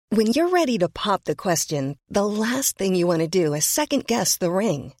When you're ready to pop the question, the last thing you want to do is second-guess the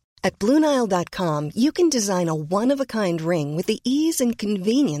ring. At BlueNile.com, you can design a one-of-a-kind ring with the ease and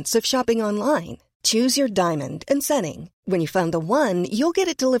convenience of shopping online. Choose your diamond and setting. When you find the one, you'll get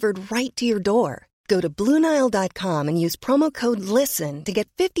it delivered right to your door. Go to BlueNile.com and use promo code LISTEN to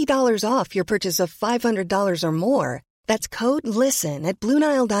get $50 off your purchase of $500 or more. That's code LISTEN at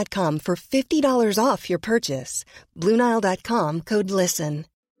BlueNile.com for $50 off your purchase. BlueNile.com, code LISTEN.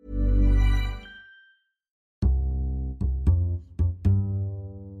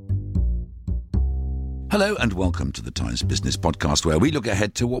 Hello and welcome to the Times Business Podcast, where we look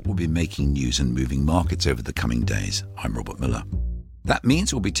ahead to what will be making news and moving markets over the coming days. I'm Robert Miller. That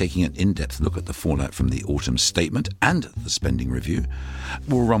means we'll be taking an in-depth look at the fallout from the autumn statement and the spending review.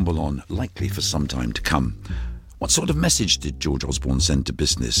 We'll rumble on, likely for some time to come. What sort of message did George Osborne send to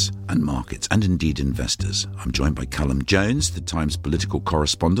business and markets and indeed investors? I'm joined by Callum Jones, the Times political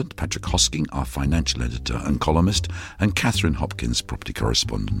correspondent, Patrick Hosking, our financial editor and columnist, and Catherine Hopkins, property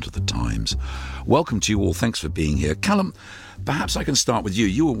correspondent of the Times. Welcome to you all. Thanks for being here. Callum, perhaps I can start with you.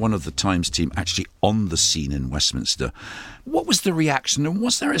 You were one of the Times team actually on the scene in Westminster. What was the reaction, and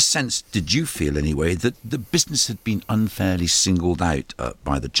was there a sense, did you feel anyway, that the business had been unfairly singled out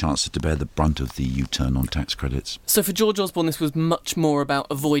by the Chancellor to bear the brunt of the U-turn on tax credits? So for George Osborne, this was much more about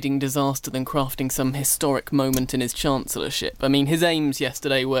avoiding disaster than crafting some historic moment in his chancellorship. I mean, his aims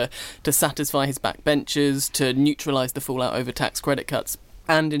yesterday were to satisfy his backbenchers, to neutralise the fallout over tax credit cuts,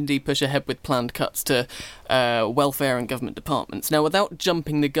 and indeed push ahead with planned cuts to welfare and government departments. Now, without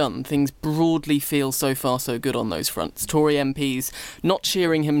jumping the gun, things broadly feel so far so good on those fronts. Tory MPs not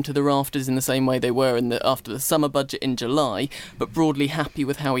cheering him to the rafters in the same way they were after the summer budget in July, but broadly happy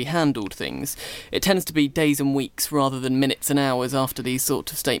with how he handled things. It tends to be days and weeks rather than minutes and hours after these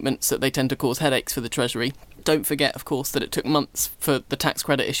sort of statements that they tend to cause headaches for the Treasury. Don't forget, of course, that it took months for the tax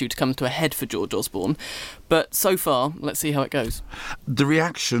credit issue to come to a head for George Osborne. But so far, let's see how it goes. The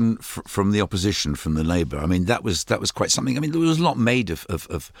reaction from the opposition, from the Labour, I mean, that was quite something. I mean, there was a lot made of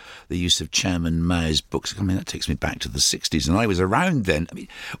the use of Chairman Mao's books. I mean, that takes me back to the 60s, and I was around then. I mean,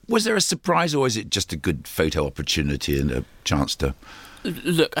 was there a surprise, or is it just a good photo opportunity and a chance to...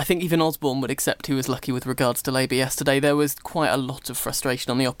 Look, I think even Osborne would accept he was lucky with regards to Labour yesterday. There was quite a lot of frustration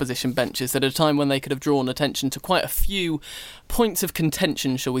on the opposition benches at a time when they could have drawn attention to quite a few points of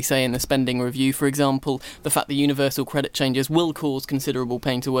contention, shall we say, in the spending review. For example, the fact that universal credit changes will cause considerable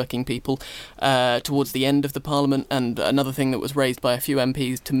pain to working people towards the end of the Parliament. And another thing that was raised by a few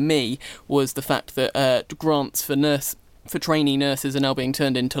MPs to me was the fact that grants for trainee nurses are now being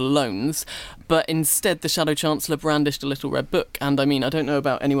turned into loans, but instead the Shadow Chancellor brandished a little red book. And I mean, I don't know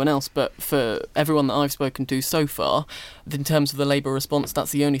about anyone else, but for everyone that I've spoken to so far, in terms of the Labour response,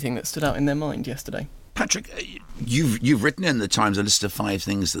 that's the only thing that stood out in their mind yesterday. Patrick, you've written in the Times a list of 5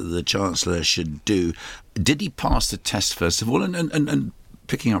 things that the Chancellor should do. Did he pass the test, first of all, and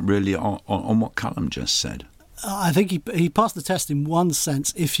picking up really on what Callum just said? I think he passed the test in one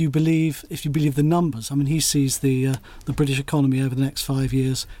sense if you believe the numbers. I mean, he sees the British economy over the next 5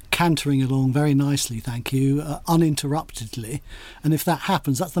 years cantering along very nicely, thank you, uninterruptedly. And if that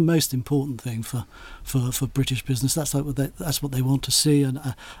happens, that's the most important thing for British business. That's what they want to see,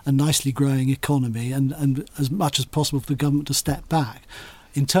 a nicely growing economy, and as much as possible for the government to step back.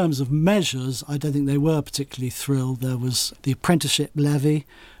 In terms of measures, I don't think they were particularly thrilled. There was the apprenticeship levy,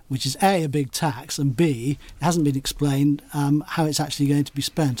 which is A, a big tax, and B, it hasn't been explained how it's actually going to be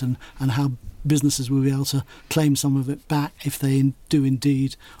spent and how businesses will be able to claim some of it back if they do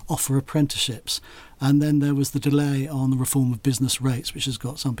indeed offer apprenticeships. And then there was the delay on the reform of business rates, which has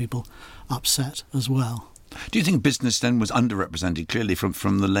got some people upset as well. Do you think business then was underrepresented clearly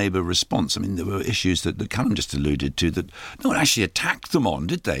from the Labour response? I mean, there were issues that Callum just alluded to that no one actually attacked them on,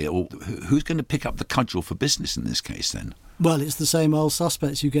 did they? Or who's going to pick up the cudgel for business in this case then? Well, it's the same old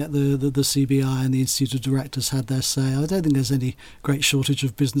suspects. You get the CBI and the Institute of Directors had their say. I don't think there's any great shortage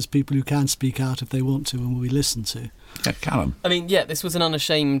of business people who can speak out if they want to and will be listened to. Yeah, Callum. I mean, yeah, this was an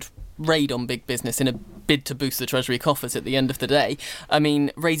unashamed raid on big business in a bid to boost the Treasury coffers at the end of the day. I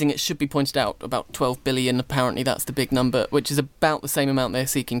mean, raising it should be pointed out about 12 billion, apparently that's the big number, which is about the same amount they're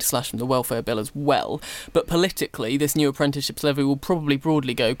seeking to slash from the welfare bill as well. But politically, this new apprenticeships levy will probably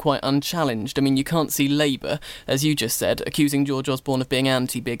broadly go quite unchallenged. I mean, you can't see Labour, as you just said, accusing George Osborne of being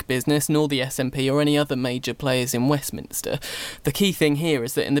anti-big business, nor the SNP or any other major players in Westminster. The key thing here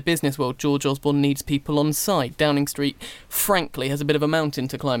is that in the business world, George Osborne needs people on side. Downing Street, frankly, has a bit of a mountain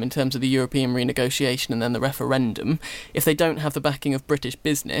to climb in terms of the European renegotiation and then the referendum. If they don't have the backing of British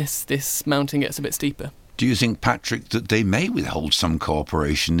business, this mountain gets a bit steeper. Do you think, Patrick, that they may withhold some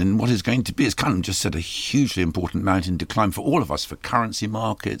cooperation in what is going to be, as Callum just said, a hugely important mountain to climb for all of us, for currency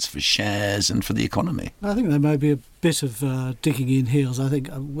markets, for shares and for the economy? I think there may be a bit of digging in heels. I think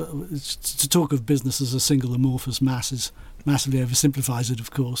to talk of business as a single amorphous mass is massively oversimplifies it, of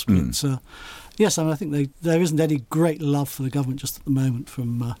course. But yes, I think there isn't any great love for the government just at the moment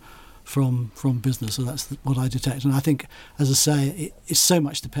from business, so that's what I detect. And I think, as I say, it so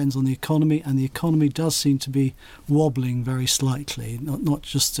much depends on the economy, and the economy does seem to be wobbling very slightly. Not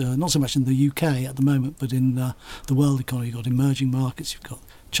so much in the UK at the moment, but in the world economy. You've got emerging markets, you've got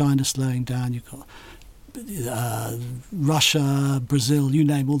China slowing down, you've got Russia, Brazil, you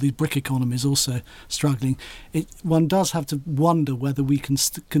name all these BRIC economies also struggling. One does have to wonder whether we can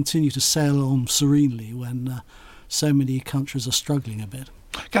continue to sail on serenely when so many countries are struggling a bit.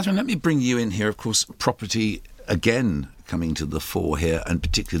 Catherine, let me bring you in here. Of course, property again coming to the fore here, and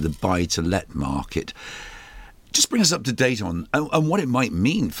particularly the buy-to-let market. Just bring us up to date on what it might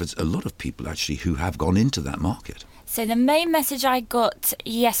mean for a lot of people actually who have gone into that market. So the main message I got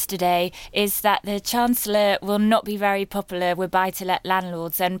yesterday is that the Chancellor will not be very popular with buy-to-let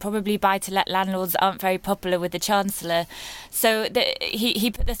landlords, and probably buy-to-let landlords aren't very popular with the Chancellor. So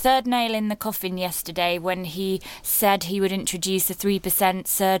he put the third nail in the coffin yesterday when he said he would introduce a 3%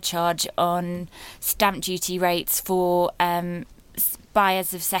 surcharge on stamp duty rates for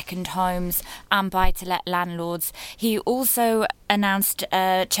buyers of second homes and buy-to-let landlords. He also announced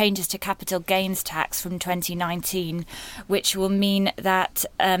changes to capital gains tax from 2019, which will mean that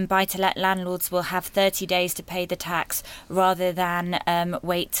buy-to-let landlords will have 30 days to pay the tax rather than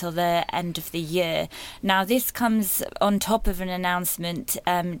wait till the end of the year. Now, this comes on top of an announcement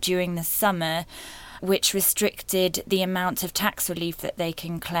during the summer which restricted the amount of tax relief that they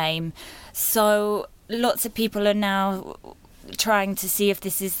can claim. So lots of people are now trying to see if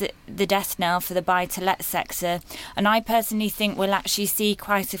this is the death knell for the buy-to-let sector, and I personally think we'll actually see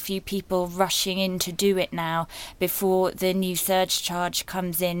quite a few people rushing in to do it now before the new surge charge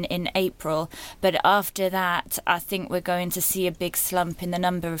comes in April. But after that, I think we're going to see a big slump in the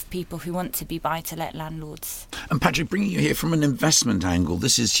number of people who want to be buy-to-let landlords. And Patrick, bringing you here from an investment angle,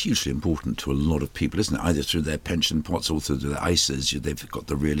 this is hugely important to a lot of people, isn't it? Either through their pension pots or through their ISAs. They've got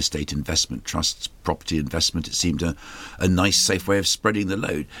the real estate investment trusts, property investment. It seemed a nice, safe way of spreading the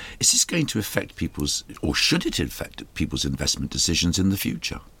load. Is this going to affect or should it affect people's investment decisions in the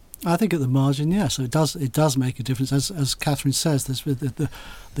future? I think at the margin, yes, it does make a difference. As Catherine says, the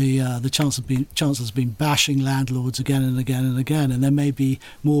Chancellor's been bashing landlords again and again and again, and there may be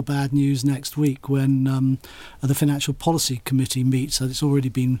more bad news next week when the Financial Policy Committee meets. So it's already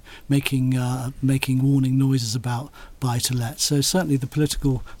been making warning noises about buy-to-let. So certainly there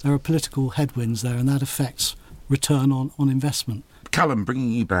are political headwinds there, and that affects return on investment. Callum,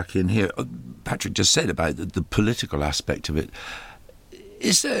 bringing you back in here, Patrick just said about the political aspect of it.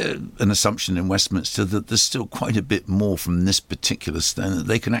 Is there an assumption in Westminster that there's still quite a bit more from this particular stone that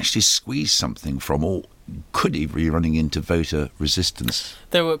they can actually squeeze something from, or could he be running into voter resistance?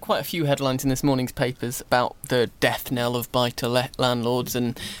 There were quite a few headlines in this morning's papers about the death knell of buy-to-let landlords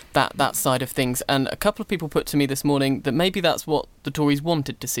and that side of things. And a couple of people put to me this morning that maybe that's what the Tories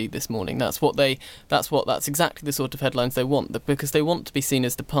wanted to see this morning. That's exactly the sort of headlines they want, because they want to be seen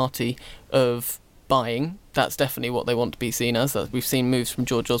as the party of buying. That's definitely what they want to be seen as. We've seen moves from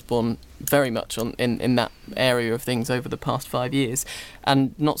George Osborne very much in that area of things over the past 5 years,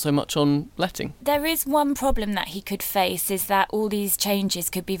 and not so much on letting. There is one problem that he could face, is that all these changes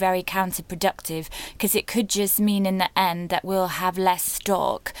could be very counterproductive, because it could just mean in the end that we'll have less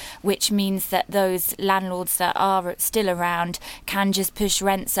stock, which means that those landlords that are still around can just push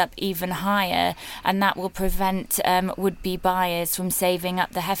rents up even higher, and that will prevent would-be buyers from saving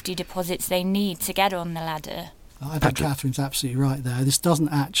up the hefty deposits they need to get on the ladder. I think Catherine's absolutely right there. This doesn't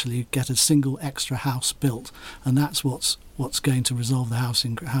actually get a single extra house built, and that's what's going to resolve the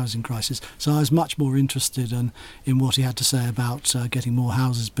housing crisis. So I was much more interested in what he had to say about getting more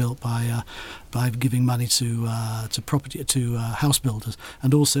houses built by giving money to house builders,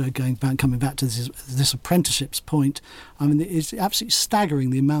 and also coming back to this apprenticeships point. I mean, it's absolutely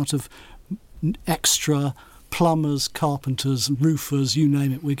staggering the amount of extra plumbers, carpenters, roofers, you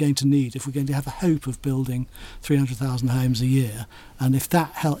name it, we're going to need if we're going to have a hope of building 300,000 homes a year. And if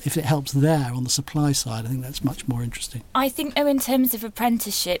it helps there on the supply side, I think that's much more interesting. I think, though, in terms of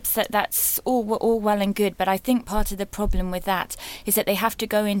apprenticeships, that's all well and good, but I think part of the problem with that is that they have to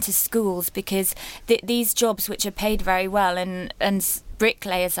go into schools, because these jobs, which are paid very well and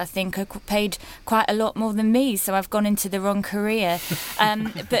bricklayers, I think, are paid quite a lot more than me, so I've gone into the wrong career.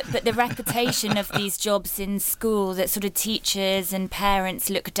 But the reputation of these jobs in school, that sort of teachers and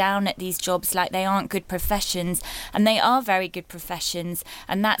parents look down at these jobs like they aren't good professions, and they are very good professions,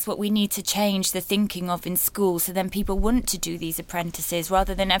 and that's what we need to change the thinking of in school, so then people want to do these apprentices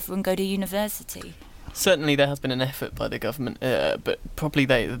rather than everyone go to university. Certainly there has been an effort by the government, but probably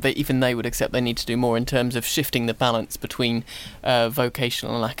they would accept they need to do more in terms of shifting the balance between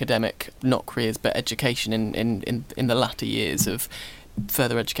vocational and academic, not careers, but education in the latter years of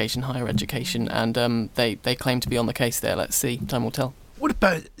further education, higher education, and they claim to be on the case there. Let's see, time will tell. What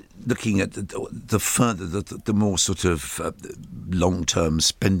about looking at the more sort of long-term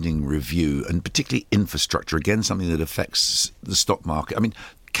spending review, and particularly infrastructure, again, something that affects the stock market? I mean,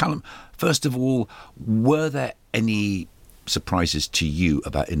 Callum, first of all, were there any surprises to you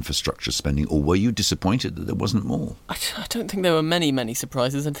about infrastructure spending, or were you disappointed that there wasn't more? I don't think there were many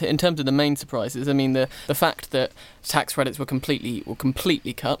surprises. In terms of the main surprises, I mean, the fact that tax credits were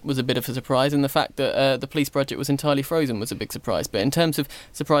completely cut was a bit of a surprise, and the fact that the police budget was entirely frozen was a big surprise. But in terms of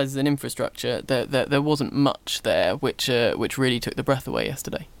surprises in infrastructure, there wasn't much there which really took the breath away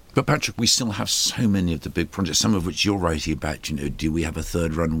yesterday. But Patrick, we still have so many of the big projects, some of which you're writing about. You know, do we have a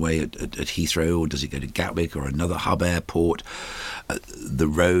third runway at Heathrow, or does it go to Gatwick, or another hub airport? The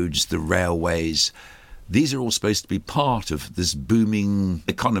roads, the railways, these are all supposed to be part of this booming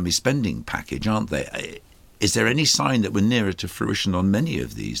economy spending package, aren't they? Is there any sign that we're nearer to fruition on many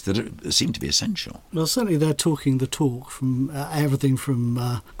of these that seem to be essential? Well, certainly they're talking the talk, from everything from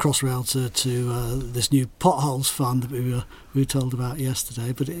Crossrail to this new potholes fund that we were told about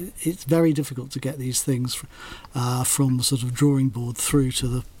yesterday. But it's very difficult to get these things from the sort of drawing board through to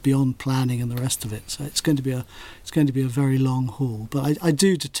the beyond planning and the rest of it. So it's going to be a very long haul. But I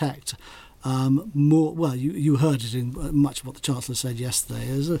do detect more. Well, you heard it in much of what the Chancellor said yesterday.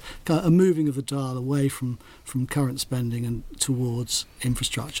 There's a moving of the dial away from current spending and towards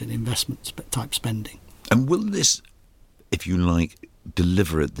infrastructure and investment type spending. And will this, if you like,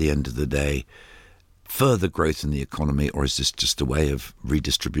 deliver at the end of the day further growth in the economy, or is this just a way of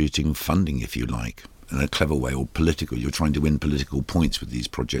redistributing funding, if you like, in a clever way, or political? You're trying to win political points with these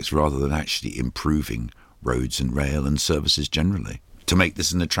projects rather than actually improving roads and rail and services generally, to make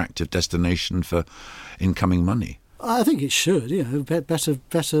this an attractive destination for incoming money? I think it should. Better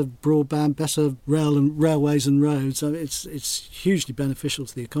broadband, better railways and roads. I mean, it's hugely beneficial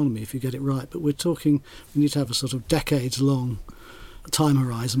to the economy if you get it right. But we need to have a sort of decades-long time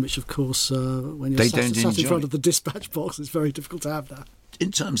horizon, which, of course, when you're sat in front of the dispatch box, it's very difficult to have that.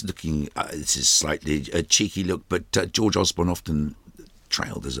 In terms of looking, this is slightly a cheeky look, but George Osborne often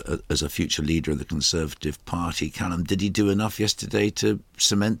trailed as a future leader of the Conservative Party. Callum, did he do enough yesterday to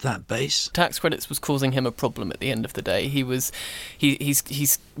cement that base? Tax credits was causing him a problem at the end of the day. He's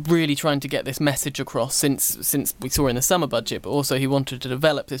really trying to get this message across since we saw in the summer budget, but also he wanted to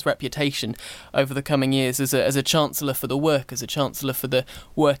develop this reputation over the coming years as a chancellor for the workers, a chancellor for the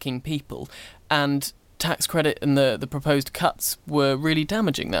working people, and tax credit and the proposed cuts were really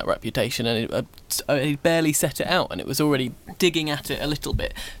damaging that reputation, and it barely set it out, and it was already digging at it a little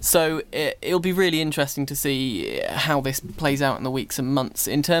bit. So it'll be really interesting to see how this plays out in the weeks and months.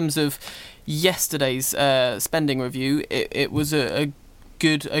 In terms of yesterday's spending review, it was a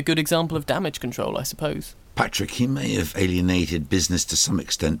good example of damage control, I suppose. Patrick, he may have alienated business to some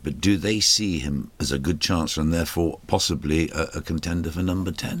extent, but do they see him as a good chancellor and therefore possibly a contender for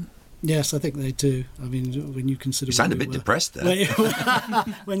number 10? Yes, I think they do. I mean, when you consider... You sound a bit depressed there.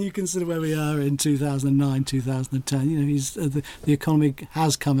 When you consider where we are in 2009, 2010, the economy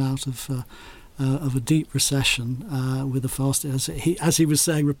has come out of a deep recession with the fastest, as he was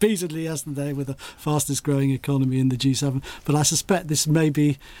saying repeatedly yesterday, with the fastest growing economy in the G7. But I suspect this may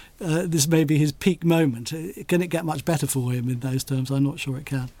be his peak moment. Can it get much better for him in those terms? I'm not sure it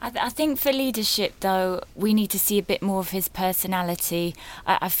can. I think for leadership, though, we need to see a bit more of his personality.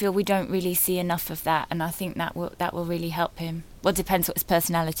 I feel we don't really see enough of that, and I think that will really help him. Well, it depends what his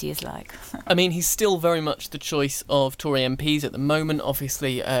personality is like. I mean, he's still very much the choice of Tory MPs at the moment.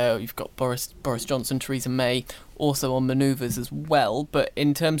 Obviously, you've got Boris Johnson, Theresa May, also on manoeuvres as well. But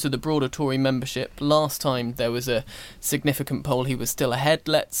in terms of the broader Tory membership, last time there was a significant poll, he was still ahead.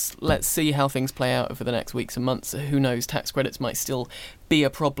 Let's see how things play out over the next weeks and months. Who knows, tax credits might still be a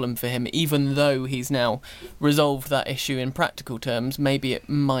problem for him, even though he's now resolved that issue in practical terms. Maybe it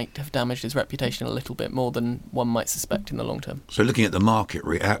might have damaged his reputation a little bit more than one might suspect in the long term. So looking at the market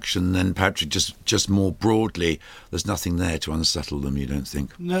reaction then, Patrick, just more broadly, there's nothing there to unsettle them, you don't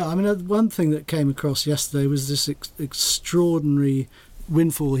think? No, I mean, one thing that came across yesterday was this extraordinary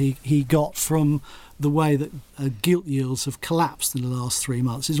windfall he got from the way that gilt yields have collapsed in the last 3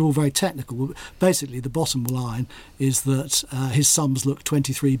 months is all very technical. Basically, the bottom line is that his sums look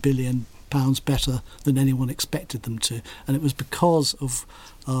 £23 billion better than anyone expected them to, and it was because of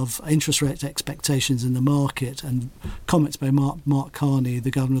interest rate expectations in the market and comments by Mark Carney, the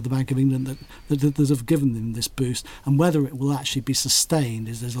Governor of the Bank of England, that have given them this boost. And whether it will actually be sustained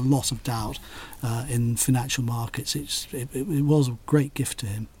there's a lot of doubt in financial markets. It was a great gift to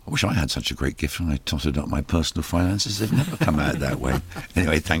him. I wish I had such a great gift when I totted up my personal finances. They've never come out that way.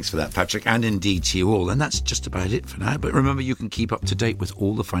 Anyway, thanks for that, Patrick, and indeed to you all. And that's just about it for now. But remember, you can keep up to date with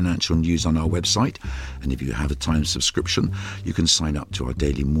all the financial news on our website. And if you have a Times subscription, you can sign up to our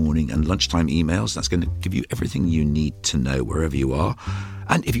daily morning and lunchtime emails. That's going to give you everything you need to know wherever you are.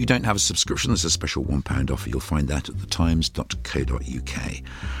 And if you don't have a subscription, there's a special £1 offer. You'll find that at thetimes.co.uk.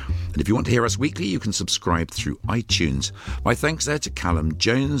 And if you want to hear us weekly, you can subscribe through iTunes. My thanks there to Callum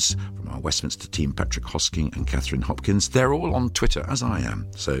Jones, from our Westminster team, Patrick Hosking and Catherine Hopkins. They're all on Twitter, as I am,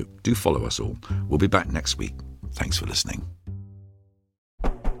 so do follow us all. We'll be back next week. Thanks for listening.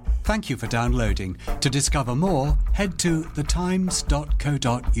 Thank you for downloading. To discover more, head to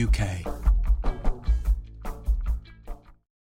thetimes.co.uk.